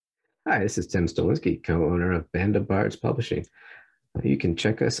Hi, this is Tim Stolinski, co-owner of Band of Bards Publishing. You can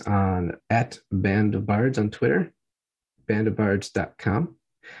check us on at Band of Bards on Twitter, bandofbards.com,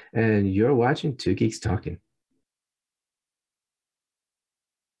 and you're watching Two Geeks Talking.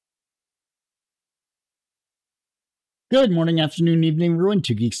 Good morning, afternoon, evening, everyone.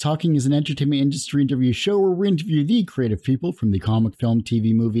 Two Geeks Talking is an entertainment industry interview show where we interview the creative people from the comic, film,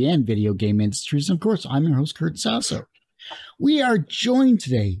 TV, movie, and video game industries. And of course, I'm your host, Kurt Sasso. We are joined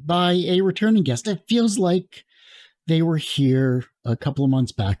today by a returning guest. It feels like they were here a couple of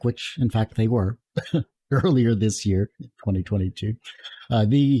months back, which, in fact, they were earlier this year, 2022.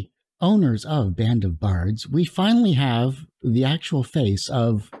 The owners of Band of Bards. We finally have the actual face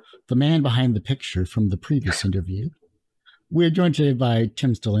of the man behind the picture from the previous interview. We're joined today by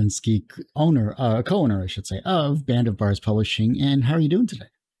Tim Stolinski, co-owner, I should say, of Band of Bards Publishing. And how are you doing today?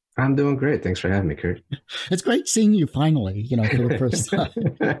 I'm doing great. Thanks for having me, Kurt. It's great seeing you finally, for the first time.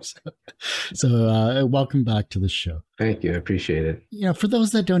 So welcome back to the show. Thank you. I appreciate it. For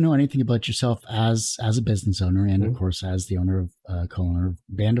those that don't know anything about yourself as a business owner and, of course, as the owner of co-owner of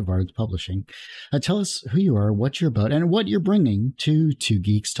Band of Bards Publishing, tell us who you are, what you're about, and what you're bringing to Two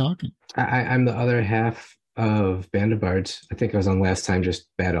Geeks Talking. I'm the other half of Band of Bards. I think I was on last time, just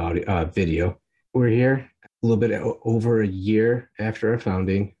bad audio, video. We're here a little bit over a year after our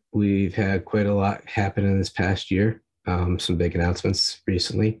founding. We've had quite a lot happen in this past year, some big announcements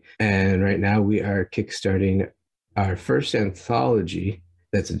recently. And right now we are kickstarting our first anthology.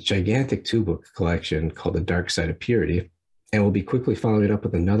 That's a gigantic two-book collection called The Dark Side of Purity. And we'll be quickly following it up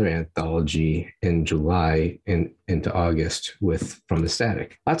with another anthology in July and into August with From the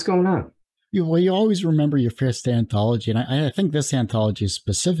Static. Lots going on. You always remember your first anthology. And I think this anthology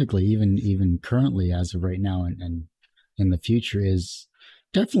specifically, even currently as of right now and in the future, is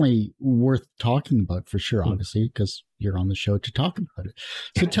definitely worth talking about for sure, obviously, because you're on the show to talk about it.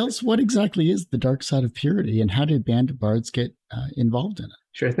 So tell us, what exactly is The Dark Side of Purity and how did Band of Bards get involved in it?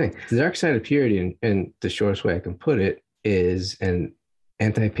 Sure thing. The Dark Side of Purity, in the shortest way I can put it, is an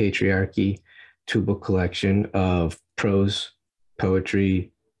anti-patriarchy two-book collection of prose,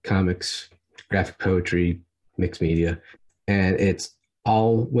 poetry, comics, graphic poetry, mixed media. And it's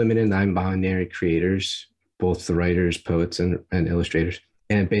all women and non-binary creators, both the writers, poets, and illustrators,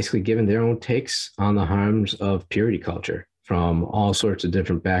 and basically given their own takes on the harms of purity culture from all sorts of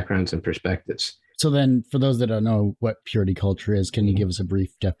different backgrounds and perspectives. So then, for those that don't know what purity culture is, can you give us a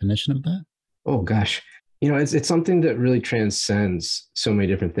brief definition of that? Oh, gosh. It's something that really transcends so many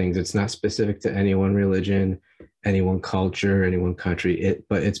different things. It's not specific to any one religion, any one culture, any one country,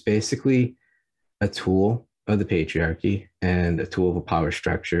 but it's basically a tool of the patriarchy and a tool of a power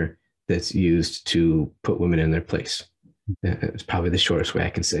structure that's used to put women in their place. It's probably the shortest way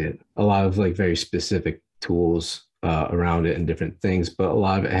I can say it. A lot of very specific tools around it and different things, but a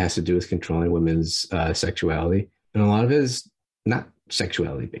lot of it has to do with controlling women's sexuality. And a lot of it is not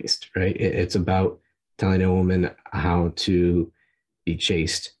sexuality based, right? It's about telling a woman how to be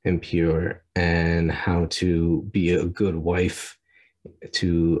chaste and pure and how to be a good wife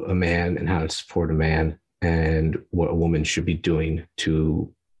to a man and how to support a man and what a woman should be doing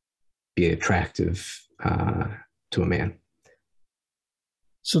to be attractive to a man.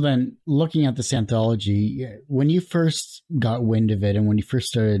 So then, looking at this anthology, when you first got wind of it and when you first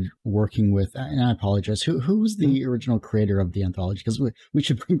started working with, and I apologize, who was the original creator of the anthology? Because we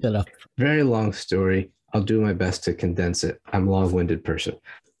should bring that up. Very long story. I'll do my best to condense it. I'm a long-winded person.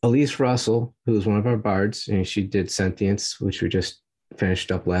 Elise Russell, who is one of our bards, and she did Sentience, which we just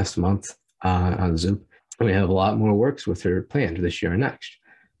finished up last month on Zoom. And we have a lot more works with her planned this year and next.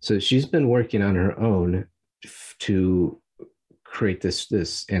 So she's been working on her own to create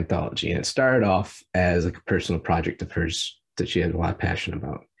this anthology. And it started off as a personal project of hers that she had a lot of passion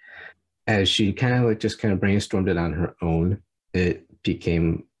about. As she kind of brainstormed it on her own, it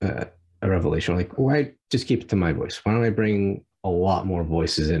became a revelation. Why just keep it to my voice? Why don't I bring a lot more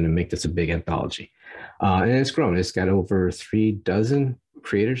voices in and make this a big anthology? And it's grown. It's got over 36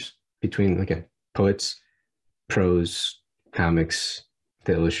 creators between, again, poets, prose, comics,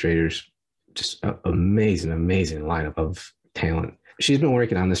 the illustrators, just an amazing lineup of talent. She's been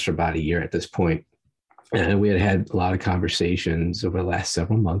working on this for about a year at this point. And we had a lot of conversations over the last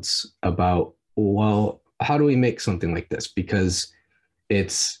several months about, well, how do we make something like this? Because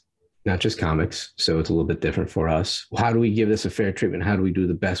it's not just comics, so it's a little bit different for us. How do we give this a fair treatment? How do we do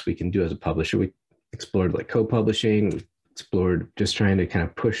the best we can do as a publisher? We explored co-publishing. We explored just trying to kind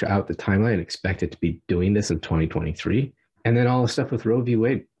of push out the timeline and expect it to be doing this in 2023. And then all the stuff with Roe v.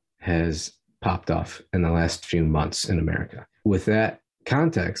 Wade has popped off in the last few months in America. With that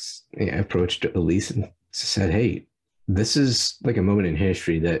context, I approached Elise and said, hey, this is like a moment in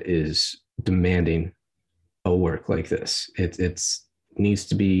history that is demanding a work like this. It's needs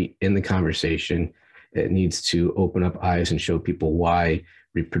to be in the conversation. It needs to open up eyes and show people why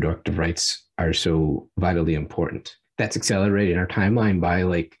reproductive rights are so vitally important. That's accelerating our timeline by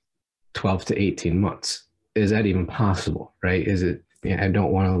like 12 to 18 months. Is that even possible, right? Is it, I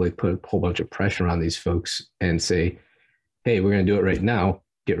don't want to like put a whole bunch of pressure on these folks and say, hey, we're going to do it right now.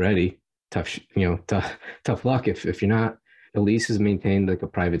 Get ready. Tough luck. If you're not, Elise has maintained like a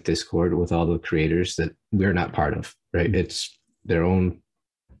private Discord with all the creators that we're not part of, right? Mm-hmm. It's their own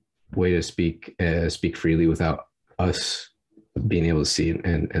way to speak freely without us being able to see it.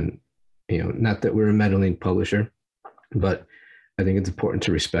 And not that we're a meddling publisher, but I think it's important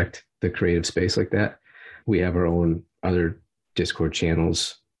to respect the creative space like that. We have our own other Discord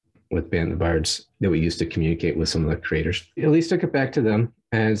channels with Band of Bards that we used to communicate with some of the creators. At least took it back to them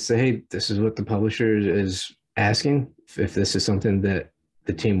and say, hey, this is what the publisher is asking. If this is something that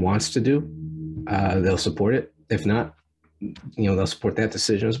the team wants to do, they'll support it. If not, they'll support that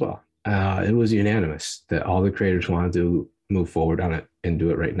decision as well. It was unanimous that all the creators wanted to move forward on it and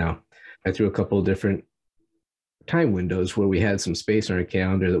do it right now. I threw a couple of different time windows where we had some space on our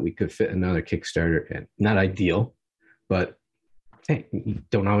calendar that we could fit another Kickstarter in. Not ideal, but hey, you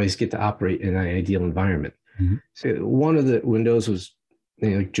don't always get to operate in an ideal environment. Mm-hmm. So one of the windows was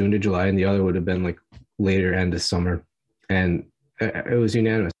like June to July, and the other would have been like later end of summer. And it was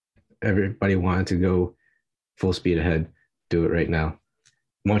unanimous. Everybody wanted to go full speed ahead, do it right now.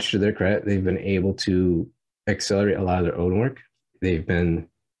 Much to their credit, they've been able to accelerate a lot of their own work. They've been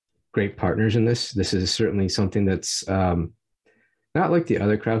great partners in this. This is certainly something that's not like the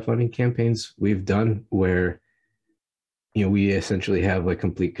other crowdfunding campaigns we've done where we essentially have like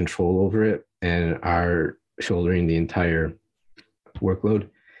complete control over it and are shouldering the entire workload.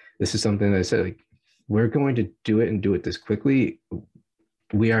 This is something that I said, like, we're going to do it and do it this quickly.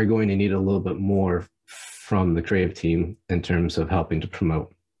 We are going to need a little bit more from the creative team in terms of helping to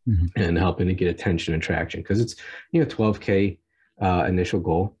promote and helping to get attention and traction. Because it's, 12K initial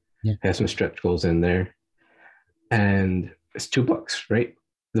goal. Yeah. Has some stretch goals in there. And it's 2 books, right?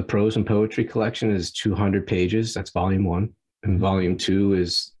 The prose and poetry collection is 200 pages. That's volume 1. And volume 2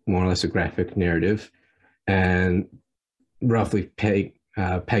 is more or less a graphic narrative. And roughly pegging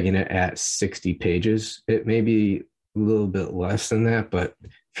it at 60 pages. It may be a little bit less than that, but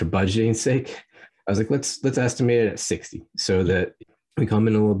for budgeting's sake, I was like, let's estimate it at 60 so that we come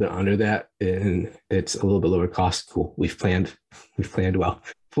in a little bit under that and it's a little bit lower cost. Cool. We've planned well.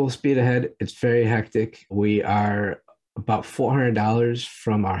 Full speed ahead. It's very hectic. We are about $400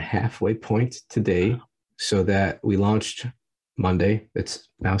 from our halfway point today, so that we launched Monday. It's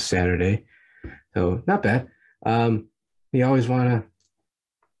now Saturday, so not bad. You always want to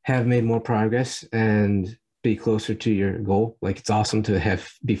have made more progress and be closer to your goal. Like, it's awesome to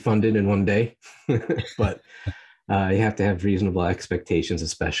be funded in one day, but you have to have reasonable expectations,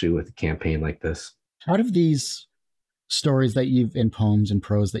 especially with a campaign like this. Out of these stories that in poems and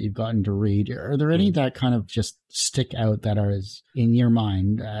prose that you've gotten to read, are there any that kind of just stick out that are in your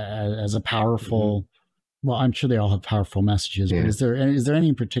mind as a powerful, well, I'm sure they all have powerful messages, but is there any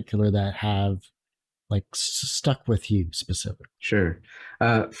in particular that have like stuck with you specifically? Sure.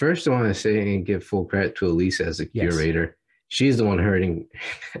 First, I want to say and give full credit to Elisa as a curator. Yes. She's the one hurting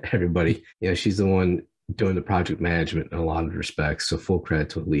everybody. She's the one doing the project management in a lot of respects. So full credit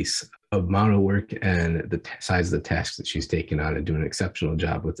to Elise. Amount of work and the size of the tasks that she's taken on and doing an exceptional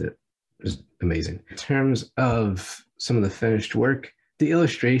job with it is amazing. In terms of some of the finished work, the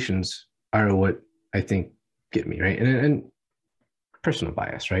illustrations are what I think get me, right? And personal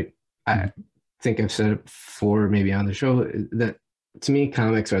bias, right? I think I've said it before, maybe on the show, that to me,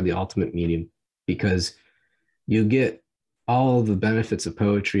 comics are the ultimate medium because you get all the benefits of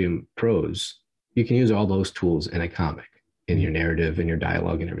poetry and prose. You can use all those tools in a comic, in your narrative, in your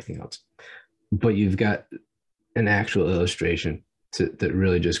dialogue, and everything else. But you've got an actual illustration that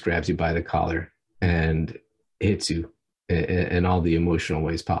really just grabs you by the collar and hits you in all the emotional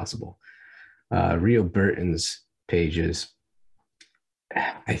ways possible. Rio Burton's pages,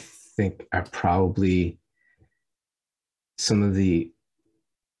 I think, are probably some of the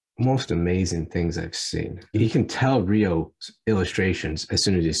most amazing things I've seen. You can tell Rio's illustrations as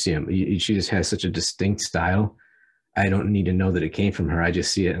soon as you see them. She just has such a distinct style. I don't need to know that it came from her. I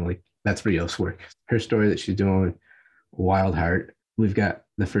just see it and like, that's Rio's work. Her story that she's doing, Wild Heart, we've got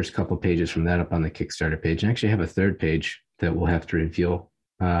the first couple pages from that up on the Kickstarter page. And actually have a third page that we'll have to reveal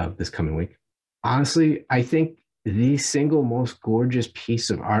this coming week. Honestly, I think the single most gorgeous piece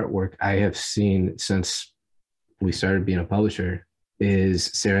of artwork I have seen since we started being a publisher is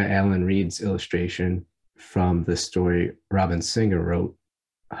Sarah Allen Reed's illustration from the story Robin Singer wrote,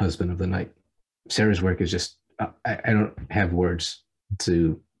 Husband of the Night. Sarah's work is just, I don't have words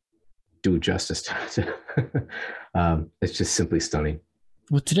to do justice to it. It's just simply stunning.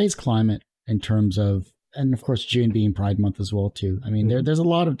 With today's climate, in terms of, and of course June being Pride Month as well too. I mean, there's a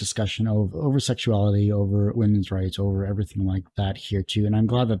lot of discussion over sexuality, over women's rights, over everything like that here too. And I'm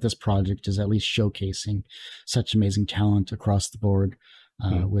glad that this project is at least showcasing such amazing talent across the board,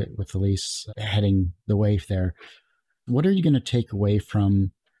 with Elise heading the wave there. What are you going to take away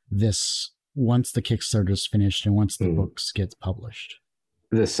from this once the Kickstarter is finished and once the books gets published?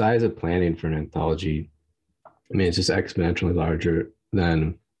 The size of planning for an anthology, I mean, it's just exponentially larger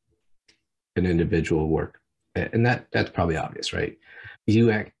than an individual work. And that's probably obvious, right?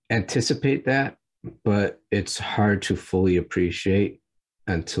 You anticipate that, but it's hard to fully appreciate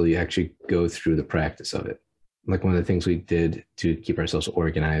until you actually go through the practice of it. Like one of the things we did to keep ourselves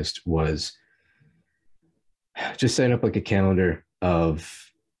organized was just setting up like a calendar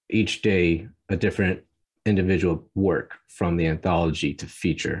of each day a different individual work from the anthology to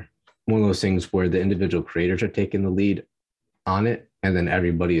feature. One of those things where the individual creators are taking the lead on it, and then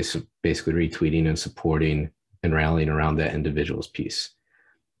everybody is basically retweeting and supporting and rallying around that individual's piece.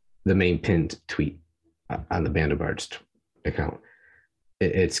 The main pinned tweet on the Band of Bards account,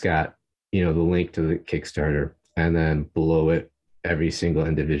 it's got, you know, the link to the Kickstarter, and then below it, every single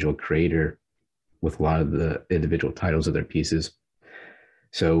individual creator with a lot of the individual titles of their pieces.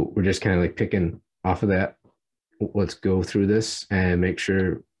 So we're just kind of like picking off of that. Let's go through this and make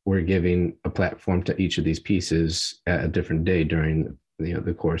sure we're giving a platform to each of these pieces at a different day during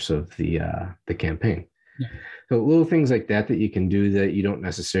the course of the campaign. Yeah. So little things like that you can do that you don't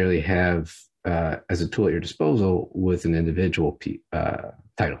necessarily have as a tool at your disposal with an individual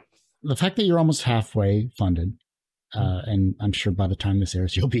title. The fact that you're almost halfway funded, and I'm sure by the time this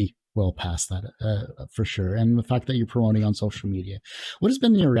airs, you'll be well past that for sure. And the fact that you're promoting on social media, what has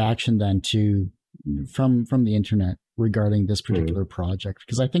been your reaction then from the internet regarding this particular project?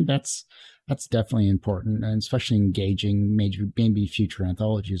 Because I think that's definitely important, and especially engaging maybe future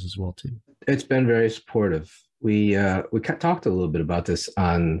anthologies as well too. It's been very supportive. We talked a little bit about this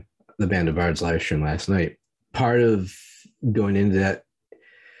on the Band of Bards live stream last night. Part of going into that,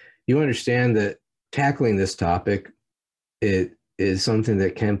 you understand that tackling this topic, it is something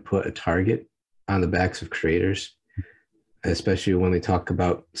that can put a target on the backs of creators, especially when they talk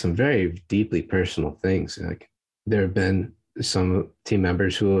about some very deeply personal things. Like there have been some team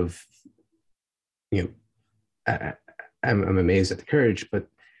members who have, I'm amazed at the courage, but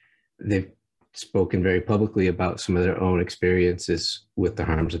they've spoken very publicly about some of their own experiences with the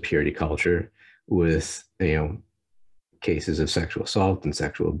harms of purity culture, with, cases of sexual assault and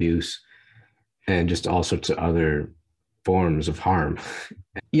sexual abuse, and just all sorts of other forms of harm.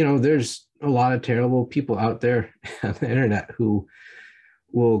 There's a lot of terrible people out there on the internet who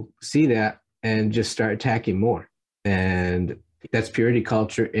will see that and just start attacking more. And that's purity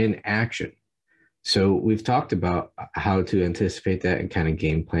culture in action. So we've talked about how to anticipate that and kind of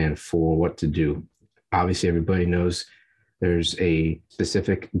game plan for what to do. Obviously, everybody knows there's a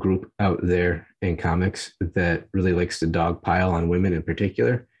specific group out there in comics that really likes to dogpile on women in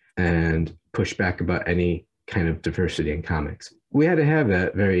particular and push back about any kind of diversity in comics. We had to have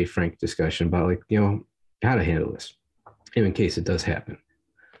that very frank discussion about how to handle this in case it does happen.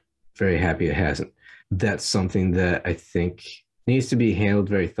 Very happy it hasn't. That's something that I think needs to be handled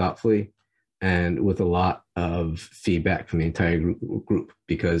very thoughtfully and with a lot of feedback from the entire group.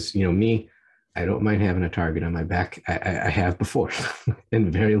 Because, me, I don't mind having a target on my back. I have before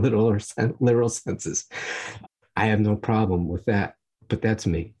in very literal senses. I have no problem with that, but that's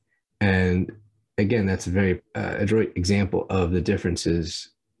me. And again, that's a very adroit example of the differences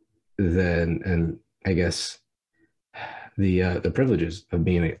and I guess the privileges of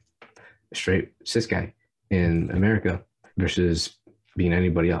being a straight cis guy in America versus being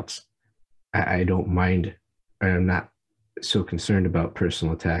anybody else. I don't mind, I'm not so concerned about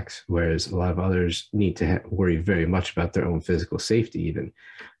personal attacks, whereas a lot of others need to worry very much about their own physical safety, even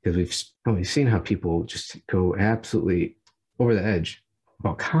because we've seen how people just go absolutely over the edge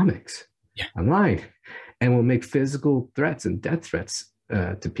about comics online and will make physical threats and death threats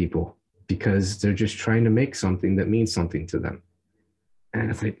to people because they're just trying to make something that means something to them. And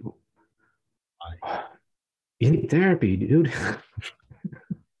it's like, you need therapy, dude.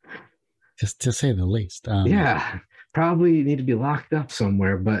 Just to say the least. Probably need to be locked up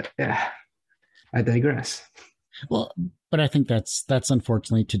somewhere, but I digress. Well, but I think that's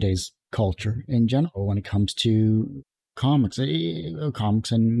unfortunately today's culture in general when it comes to comics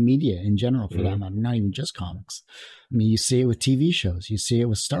and media in general, for that matter, not even just comics. I mean, you see it with TV shows, you see it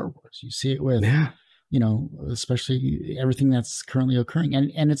with Star Wars, you see it with especially everything that's currently occurring.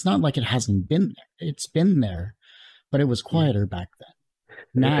 And it's not like it hasn't been there. It's been there, but it was quieter back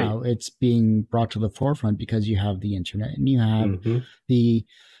then. Right. Now it's being brought to the forefront because you have the internet and you have Mm-hmm. the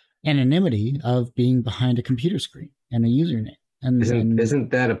anonymity of being behind a computer screen and a username. And Isn't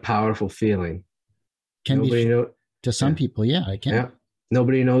that a powerful feeling? can Nobody be, know. to some Yeah. people, yeah, it can. Yeah.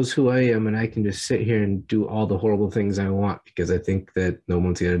 Nobody knows who I am, and I can just sit here and do all the horrible things I want because I think that no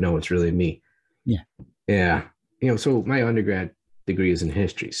one's going to know it's really me. Yeah. Yeah. So my undergrad degree is in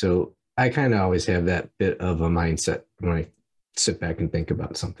history. So I kind of always have that bit of a mindset when I sit back and think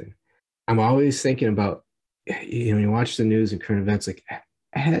about something. I'm always thinking about, you watch the news and current events, like,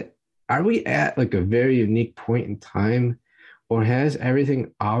 are we at like a very unique point in time, or has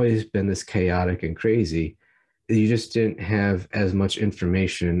everything always been this chaotic and crazy? You just didn't have as much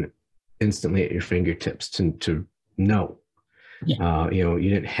information instantly at your fingertips to know. Yeah. You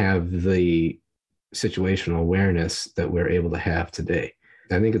didn't have the situational awareness that we're able to have today.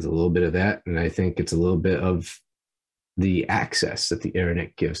 I think it's a little bit of that, and I think it's a little bit of the access that the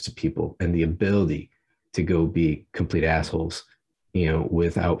internet gives to people and the ability to go be complete assholes,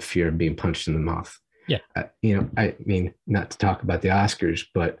 without fear of being punched in the mouth. Yeah. I mean, not to talk about the Oscars,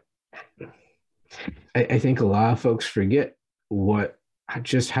 but I think a lot of folks forget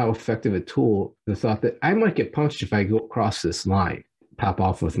just how effective a tool, the thought that I might get punched if I go across this line, pop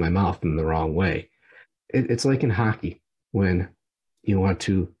off with my mouth in the wrong way. It's like in hockey when you want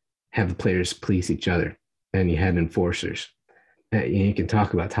to have the players police each other and you had enforcers. You can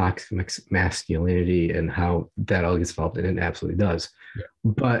talk about toxic masculinity and how that all gets involved, and it absolutely does. Yeah.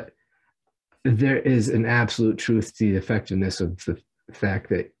 But there is an absolute truth to the effectiveness of the fact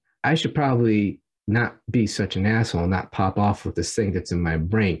that I should probably not be such an asshole, not pop off with this thing that's in my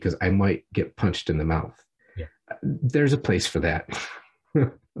brain because I might get punched in the mouth. Yeah. There's a place for that.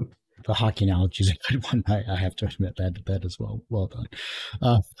 The hockey analogy is a good one. I have to admit that as well. Well done.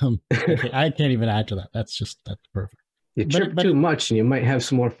 I can't even add to that. That's perfect. You trip too much and you might have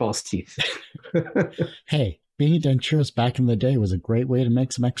some more false teeth. Hey, being a denturist back in the day was a great way to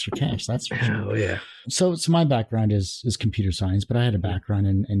make some extra cash. That's for sure. Oh, yeah. So my background is computer science, but I had a background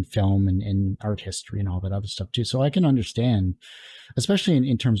in film and art history and all that other stuff too. So I can understand, especially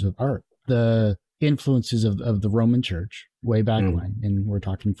in terms of art, the influences of the Roman Church way back when, and we're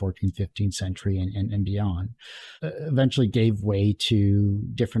talking 14th, 15th century and beyond, eventually gave way to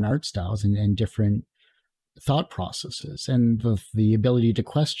different art styles and different thought processes, and the ability to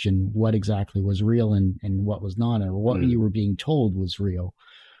question what exactly was real and what was not, or what you were being told was real.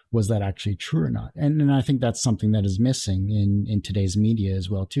 Was that actually true or not? And I think that's something that is missing in today's media as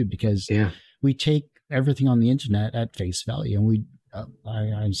well too, because we take everything on the internet at face value, and we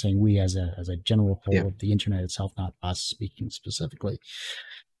I'm saying we as a general whole of the internet itself, not us speaking specifically.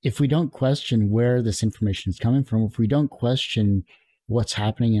 If we don't question where this information is coming from, if we don't question what's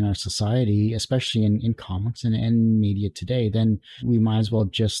happening in our society, especially in comics and media today, then we might as well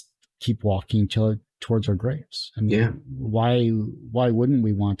just keep walking towards our graves. I mean, why wouldn't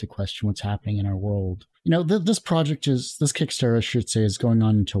we want to question what's happening in our world? This Kickstarter, I should say, is going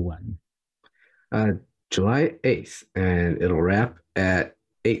on until when? July 8th, and it'll wrap at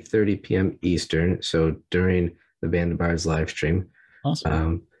 8:30 p.m. Eastern. So during the Band of Bards live stream.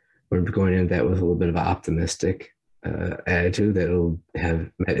 Awesome. We're going into that with a little bit of an optimistic attitude that it'll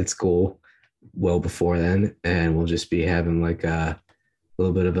have met its goal well before then, and we'll just be having like a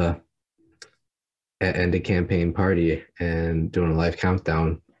little bit of a end of campaign party and doing a live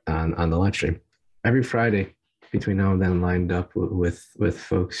countdown on the live stream every Friday between now and then, lined up with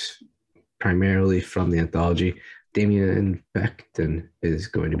folks primarily from the anthology. Damien Beckton is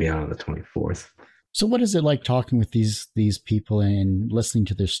going to be on the 24th. So what is it like talking with these people and listening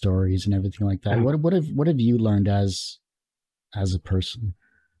to their stories and everything like that? What have you learned as a person?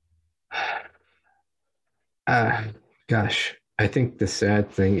 Gosh, I think the sad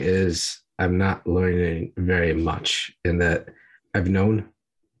thing is I'm not learning very much, in that I've known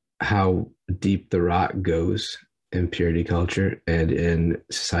how deep the rot goes in purity culture and in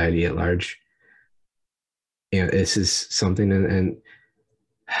society at large. This is something, and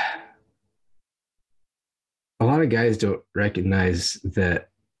a lot of guys don't recognize that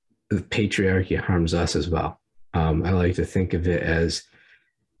the patriarchy harms us as well. I like to think of it as,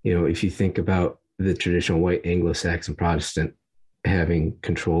 if you think about the traditional white Anglo-Saxon Protestant having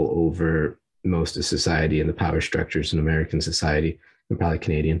control over most of society and the power structures in American society, and probably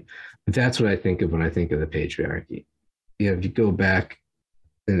Canadian, that's what I think of when I think of the patriarchy. If you go back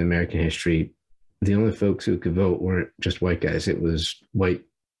in American history, the only folks who could vote weren't just white guys. It was white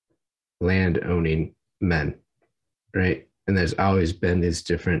land owning men, right? And there's always been these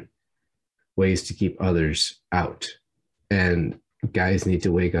different ways to keep others out. And guys need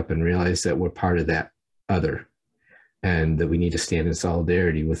to wake up and realize that we're part of that other, and that we need to stand in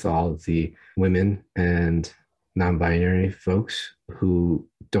solidarity with all of the women and non-binary folks who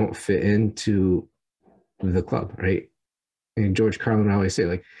don't fit into the club, right? And George Carlin always say,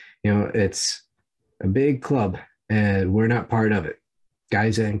 like, it's a big club and we're not part of it.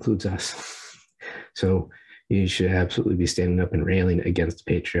 Guys, that includes us. So you should absolutely be standing up and railing against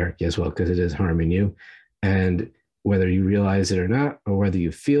patriarchy as well, because it is harming you. And whether you realize it or not, or whether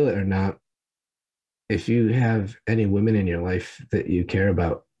you feel it or not, if you have any women in your life that you care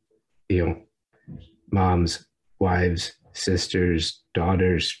about, moms, wives, sisters,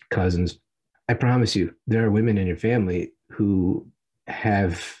 daughters, cousins, I promise you, there are women in your family who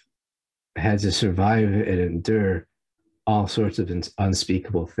have had to survive and endure all sorts of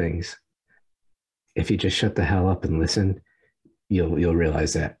unspeakable things. If you just shut the hell up and listen, you'll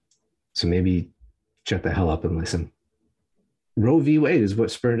realize that. So maybe shut the hell up and listen. Roe v. Wade is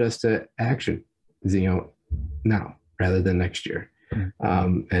what spurred us to action, now rather than next year,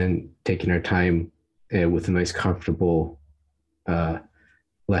 and taking our time with a nice, comfortable,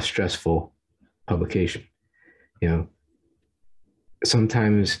 less stressful publication.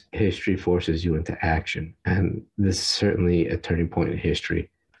 Sometimes history forces you into action, and this is certainly a turning point in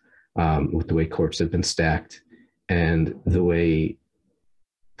history, with the way courts have been stacked and the way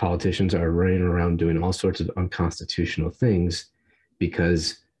politicians are running around doing all sorts of unconstitutional things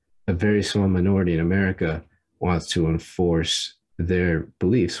because a very small minority in America wants to enforce their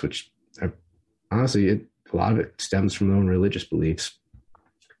beliefs, which are honestly, a lot of it stems from their own religious beliefs,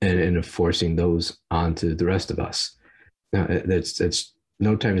 and enforcing those onto the rest of us. Now, it's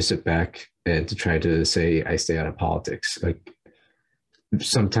no time to sit back and to try to say, I stay out of politics. Like,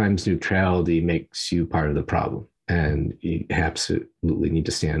 sometimes neutrality makes you part of the problem, and you absolutely need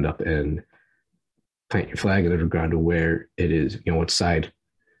to stand up and plant your flag in the ground to where it is, what side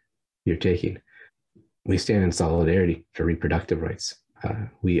you're taking. We stand in solidarity for reproductive rights.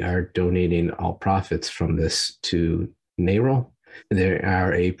 We are donating all profits from this to NARAL. They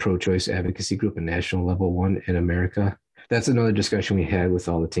are a pro-choice advocacy group, a national level one in America. That's another discussion we had with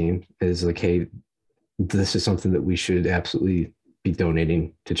all the team, is like, hey, this is something that we should absolutely be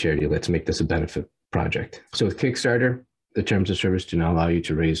donating to charity. Let's make this a benefit project. So with Kickstarter, the terms of service do not allow you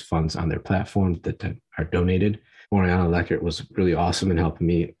to raise funds on their platform that are donated. Oriana Leckert was really awesome in helping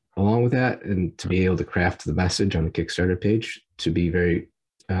me along with that, and to be able to craft the message on the Kickstarter page to be very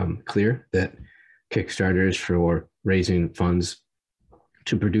clear that Kickstarter is for raising funds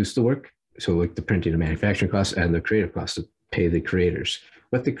to produce the work. So like the printing and manufacturing costs and the creative costs to pay the creators.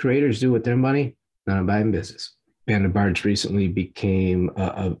 What the creators do with their money, none of my business. Band of Bards recently became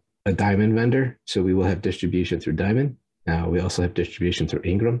a Diamond vendor. So we will have distribution through Diamond. We also have distribution through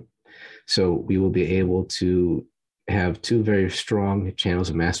Ingram. So we will be able to have two very strong channels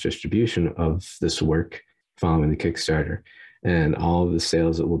of mass distribution of this work following the Kickstarter. And all of the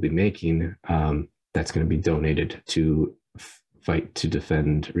sales that we'll be making, that's going to be donated to fight to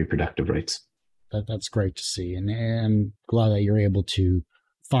defend reproductive rights. That's great to see. And I'm glad that you're able to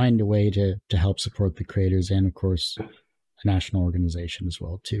find a way to help support the creators, and of course a national organization as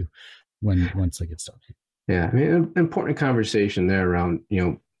well too, once they get started. Yeah, I mean, an important conversation there around,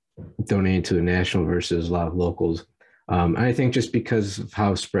 donating to the national versus a lot of locals. I think just because of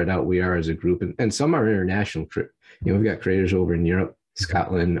how spread out we are as a group, and some are international, we've got creators over in Europe,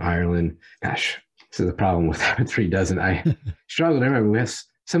 Scotland, Ireland. Gosh, this is the problem with our 3 dozen. I struggled. I remember we have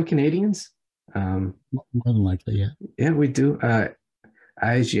some Canadians. More than likely, yeah. Yeah, we do.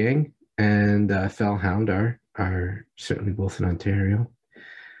 Eyes Yang and Fell Hound are certainly both in Ontario.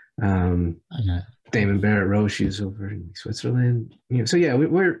 Damon Barrett Roche, she's over in Switzerland. So yeah,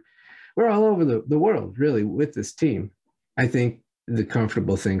 we're all over the world really with this team. I think the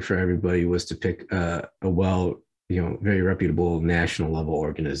comfortable thing for everybody was to pick a very reputable national level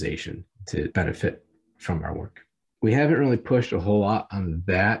organization to benefit from our work. We haven't really pushed a whole lot on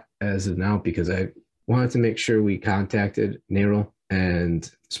that as of now, because I wanted to make sure we contacted NARAL and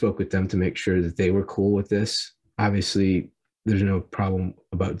spoke with them to make sure that they were cool with this. Obviously, there's no problem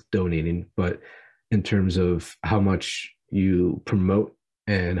about donating, but in terms of how much you promote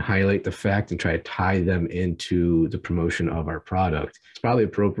and highlight the fact and try to tie them into the promotion of our product, it's probably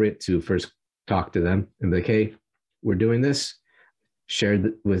appropriate to first talk to them and be like, hey, we're doing this. Share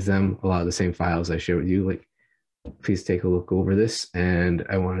with them a lot of the same files I share with you. Like, please take a look over this. And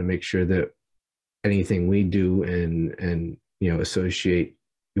I want to make sure that anything we do and associate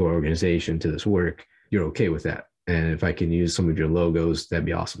your organization to this work, you're okay with that. And if I can use some of your logos, that'd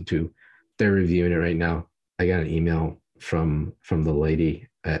be awesome too. They're reviewing it right now. I got an email from the lady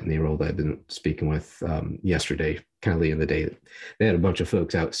at NAROL that I've been speaking with yesterday, kind of late in the day. They had a bunch of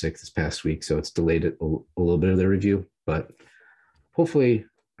folks out sick this past week, so it's delayed a little bit of their review, but hopefully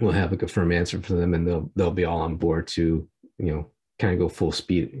we'll have like a firm answer for them, and they'll be all on board to, kind of go full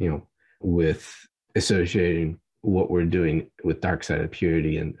speed, with associating what we're doing with Dark Side of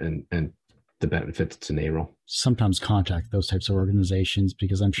Purity and the benefits to NAROL. Sometimes contact those types of organizations,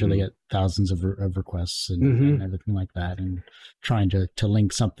 because I'm sure they get thousands of requests and everything like that, and trying to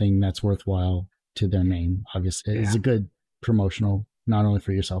link something that's worthwhile to their name, obviously, is a good promotional, not only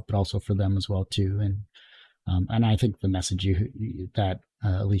for yourself but also for them as well too. And I think the message that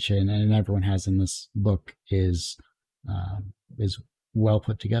Alicia and everyone has in this book is well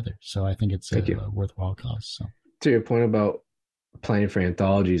put together. So I think it's a worthwhile cause. So to your point about planning for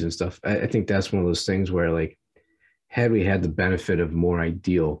anthologies and stuff, I think that's one of those things where, like, had we had the benefit of more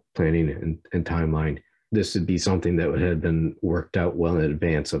ideal planning and timeline, this would be something that would have been worked out well in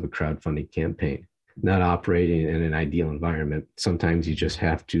advance of a crowdfunding campaign. Not operating in an ideal environment. Sometimes you just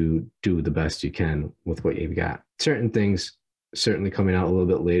have to do the best you can with what you've got. Certain things certainly coming out a little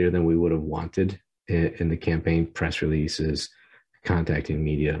bit later than we would have wanted in the campaign, press releases, contacting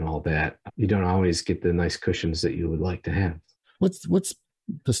media and all that. You don't always get the nice cushions that you would like to have. What's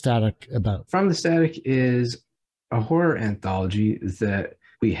the Static about? From the Static is a horror anthology that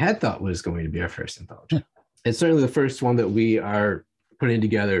we had thought was going to be our first anthology. It's certainly the first one that we are putting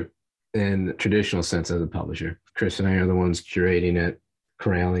together in the traditional sense as a publisher. Chris and I are the ones curating it,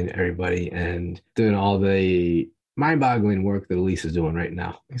 corralling everybody, and doing all the mind-boggling work that Elise is doing right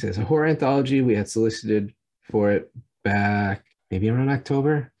now. Like I said, it's a horror anthology. We had solicited for it back maybe around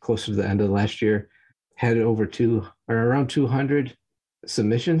October, closer to the end of last year. Had over around 200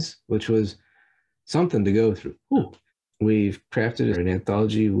 submissions, which was something to go through. Ooh. We've crafted an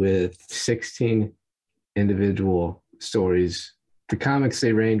anthology with 16 individual stories. The comics,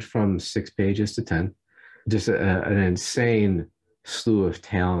 they range from 6 pages to 10. Just an insane slew of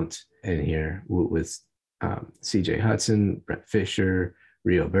talent in here with CJ Hudson, Brett Fisher,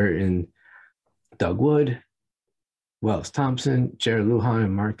 Rio Burton, Doug Wood, Wells Thompson, Jared Lujan,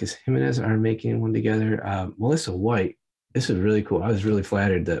 and Marcus Jimenez are making one together. Melissa White, this is really cool. I was really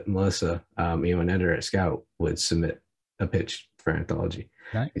flattered that Melissa, an editor at Scout, would submit a pitch for anthology.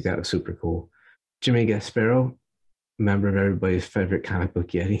 Nice. I think that was super cool. Jimmy Gasparo, member of everybody's favorite comic book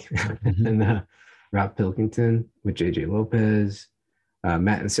Yeti, and Rob Pilkington with JJ Lopez,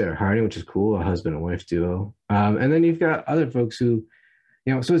 Matt and Sarah Harding, which is cool, a husband and wife duo. And then you've got other folks who,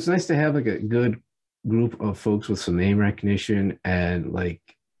 so it's nice to have like a good group of folks with some name recognition, and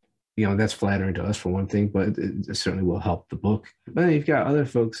that's flattering to us for one thing, but it certainly will help the book. But then you've got other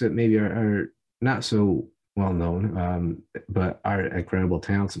folks that maybe are not so well known, but are incredible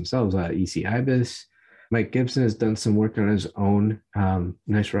talents themselves. E.C. Ibis, Mike Gibson has done some work on his own,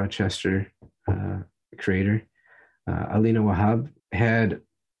 nice Rochester creator. Alina Wahab had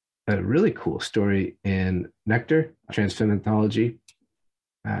a really cool story in Nectar, Transfem Anthology.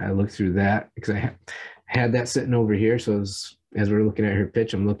 I looked through that because I had that sitting over here. So as we're looking at her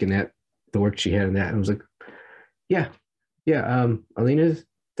pitch, I'm looking at the work she had in that, and I was like, Alina's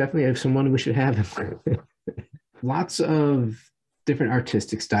definitely someone we should have. Lots of different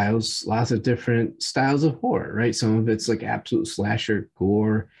artistic styles, lots of different styles of horror, right? Some of it's like absolute slasher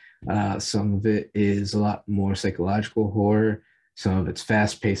gore. Some of it is a lot more psychological horror. Some of it's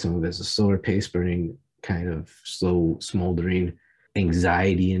fast-paced. Some of it's a slower pace, burning, kind of slow, smoldering,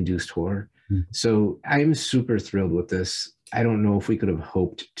 anxiety-induced horror. So I'm super thrilled with this. I don't know if we could have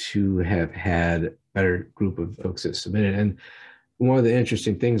hoped to have had a better group of folks that submitted. And one of the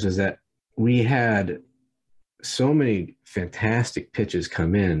interesting things was that we had so many fantastic pitches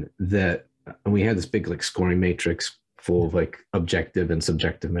come in that we had this big scoring matrix full of objective and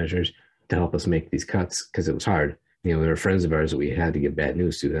subjective measures to help us make these cuts, because it was hard. There were friends of ours that we had to give bad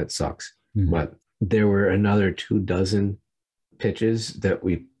news to. That sucks. But there were another 24 pitches that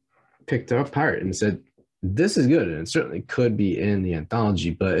we picked apart and said, this is good, and it certainly could be in the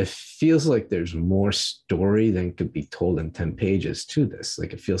anthology, but it feels like there's more story than could be told in 10 pages to this.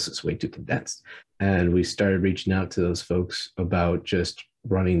 It feels it's way too condensed. And we started reaching out to those folks about just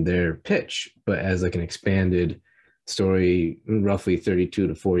running their pitch, but as an expanded story, roughly 32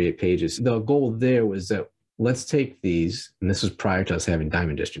 to 48 pages. The goal there was that let's take these, and this was prior to us having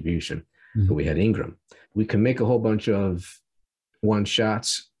Diamond distribution, but we had Ingram. We can make a whole bunch of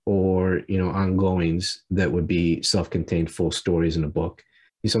one-shots or ongoings that would be self-contained full stories in a book.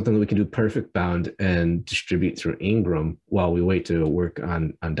 Be something that we can do perfect bound and distribute through Ingram while we wait to work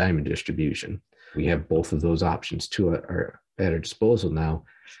on Diamond distribution. We have both of those options too at our disposal now.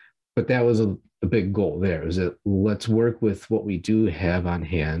 But that was a big goal there, is that let's work with what we do have on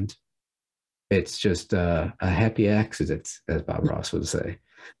hand. It's just a happy accident, as Bob Ross would say,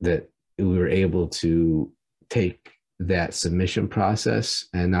 that we were able to take that submission process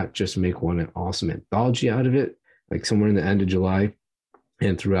and not just make one awesome anthology out of it. Like somewhere in the end of July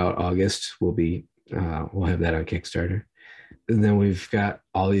and throughout August, we'll have that on Kickstarter. And then we've got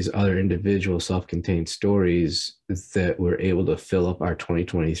all these other individual self-contained stories that we're able to fill up our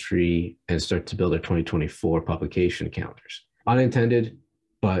 2023 and start to build our 2024 publication calendars. Unintended,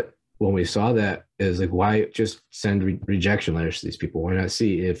 but when we saw that, it was like, why just send rejection letters to these people? Why not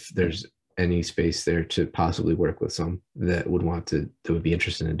see if there's any space there to possibly work with some that would be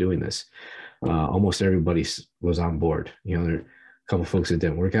interested in doing this? Almost everybody was on board. There are a couple of folks that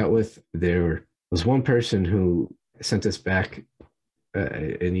didn't work out with. There was one person who sent us back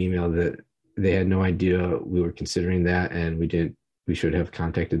an email that they had no idea we were considering that, and we should have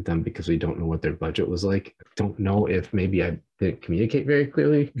contacted them because we don't know what their budget was like. Don't know if maybe I didn't communicate very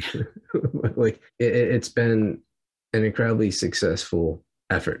clearly. Like it's been an incredibly successful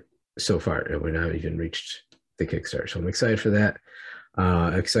effort so far, and we're not even reached the Kickstarter. So I'm excited for that.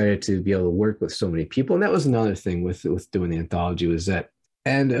 Excited to be able to work with so many people. And that was another thing with doing the anthology, was that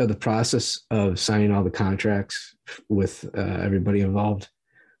end of the process of signing all the contracts with everybody involved,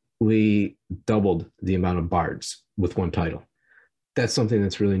 we doubled the amount of bards with one title. That's something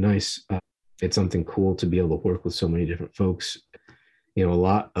that's really nice. It's something cool to be able to work with so many different folks. A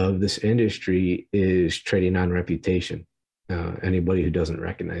lot of this industry is trading on reputation. Anybody who doesn't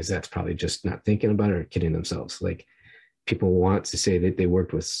recognize that's probably just not thinking about it or kidding themselves. Like, people want to say that they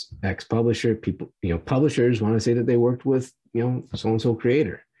worked with X publisher. People, publishers want to say that they worked with, so-and-so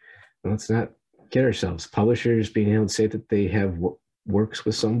creator. Let's not kid ourselves. Publishers being able to say that they have works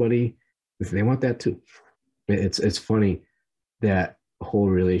with somebody, they want that too. It's funny, that whole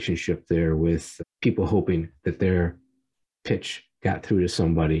relationship there with people hoping that their pitch got through to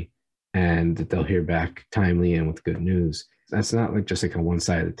somebody and that they'll hear back timely and with good news. That's not just like on one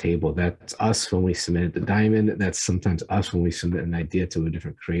side of the table. That's us when we submit it to Diamond. That's sometimes us when we submit an idea to a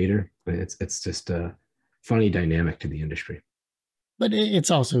different creator. It's just a funny dynamic to the industry. But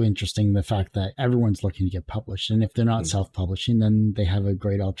it's also interesting, the fact that everyone's looking to get published. And if they're not self-publishing, then they have a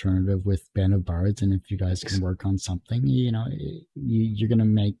great alternative with Band of Bards. And if you guys can work on something, you're going to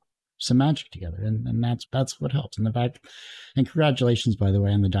make some magic together. And that's what helps. And congratulations, by the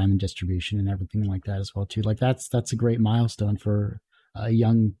way, on the Diamond distribution and everything like that as well, too. Like that's a great milestone for a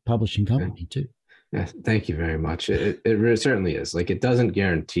young publishing company, too. Yeah, thank you very much. It certainly is. Like, it doesn't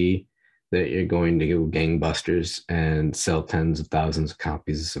guarantee that you're going to go gangbusters and sell tens of thousands of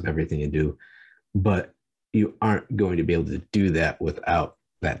copies of everything you do, but you aren't going to be able to do that without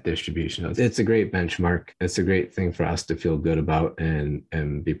that distribution. It's a great benchmark. It's a great thing for us to feel good about and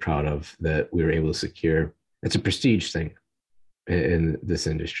be proud of, that we were able to secure. It's a prestige thing in this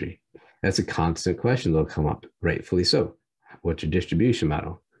industry. That's a constant question that'll come up, rightfully so. What's your distribution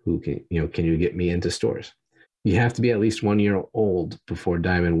model? Can you get me into stores? You have to be at least 1 year old before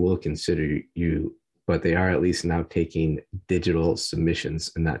Diamond will consider you, but they are at least now taking digital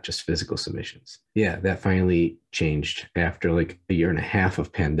submissions and not just physical submissions. Yeah, that finally changed after like a year and a half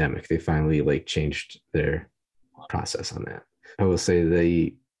of pandemic. They finally changed their process on that. I will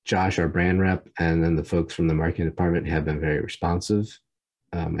say Josh, our brand rep, and then the folks from the marketing department have been very responsive.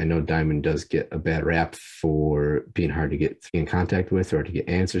 I know Diamond does get a bad rap for being hard to get in contact with or to get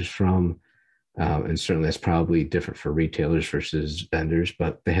answers from. And certainly that's probably different for retailers versus vendors,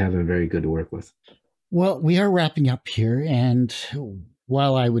 but they have been very good to work with. Well, we are wrapping up here. And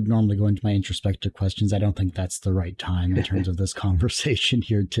while I would normally go into my introspective questions, I don't think that's the right time in terms of this conversation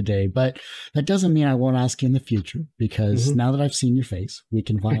here today. But that doesn't mean I won't ask you in the future, because now that I've seen your face, we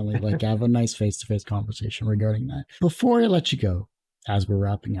can finally have a nice face-to-face conversation regarding that. Before I let you go, as we're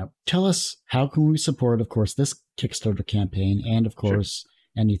wrapping up, tell us, how can we support, of course, this Kickstarter campaign, and of course,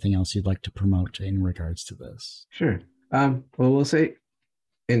 anything else you'd like to promote in regards to this? Sure. Well, we'll say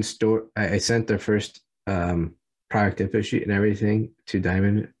in store, I sent their first product info sheet and everything to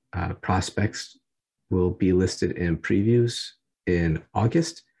Diamond. Prospects will be listed in previews in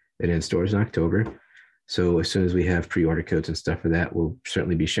August and in stores in October. So as soon as we have pre-order codes and stuff for that, we'll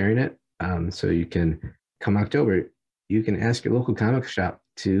certainly be sharing it. So you can, come October, you can ask your local comic shop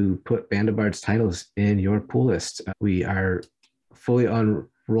to put Band of Bards titles in your pull list. We are fully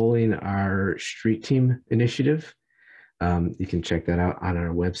unrolling our Street Team initiative. You can check that out on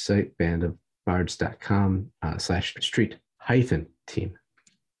our website, bandofbards.com/street-team.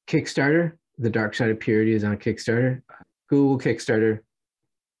 Kickstarter, The Dark Side of Purity is on Kickstarter. Google Kickstarter,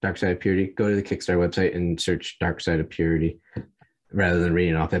 Dark Side of Purity. Go to the Kickstarter website and search Dark Side of Purity. rather than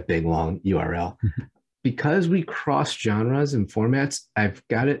reading off that big long URL. Because we cross genres and formats, I've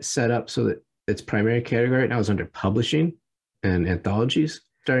got it set up so that its primary category right now is under publishing and anthologies.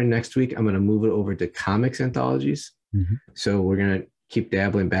 Starting next week, I'm going to move it over to comics anthologies. Mm-hmm. So we're going to keep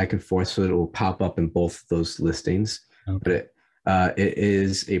dabbling back and forth so that it will pop up in both of those listings. Okay. But it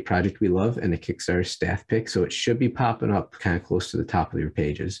is a project we love and a Kickstarter staff pick. So it should be popping up kind of close to the top of your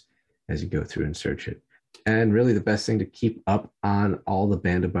pages as you go through and search it. And really, the best thing to keep up on all the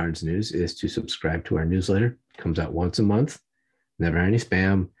Band of Bards news is to subscribe to our newsletter. It comes out once a month. Never any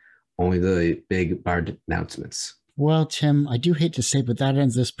spam, only the big Bard announcements. Well, Tim, I do hate to say, but that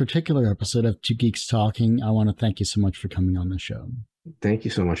ends this particular episode of Two Geeks Talking. I want to thank you so much for coming on the show. Thank you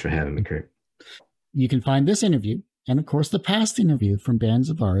so much for having me, Kurt. You can find this interview and, of course, the past interview from Bands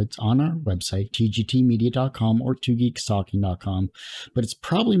of Bards on our website, tgtmedia.com or twogeekstalking.com. But it's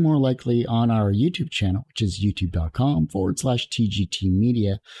probably more likely on our YouTube channel, which is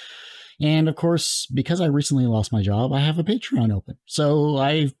youtube.com/tgtmedia. And, of course, because I recently lost my job, I have a Patreon open. So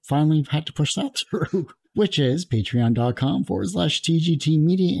I finally had to push that through, which is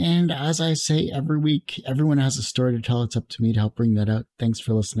patreon.com/tgtmedia. And as I say every week, everyone has a story to tell. It's up to me to help bring that out. Thanks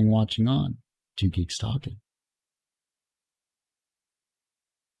for listening, watching on Two Geeks Talking.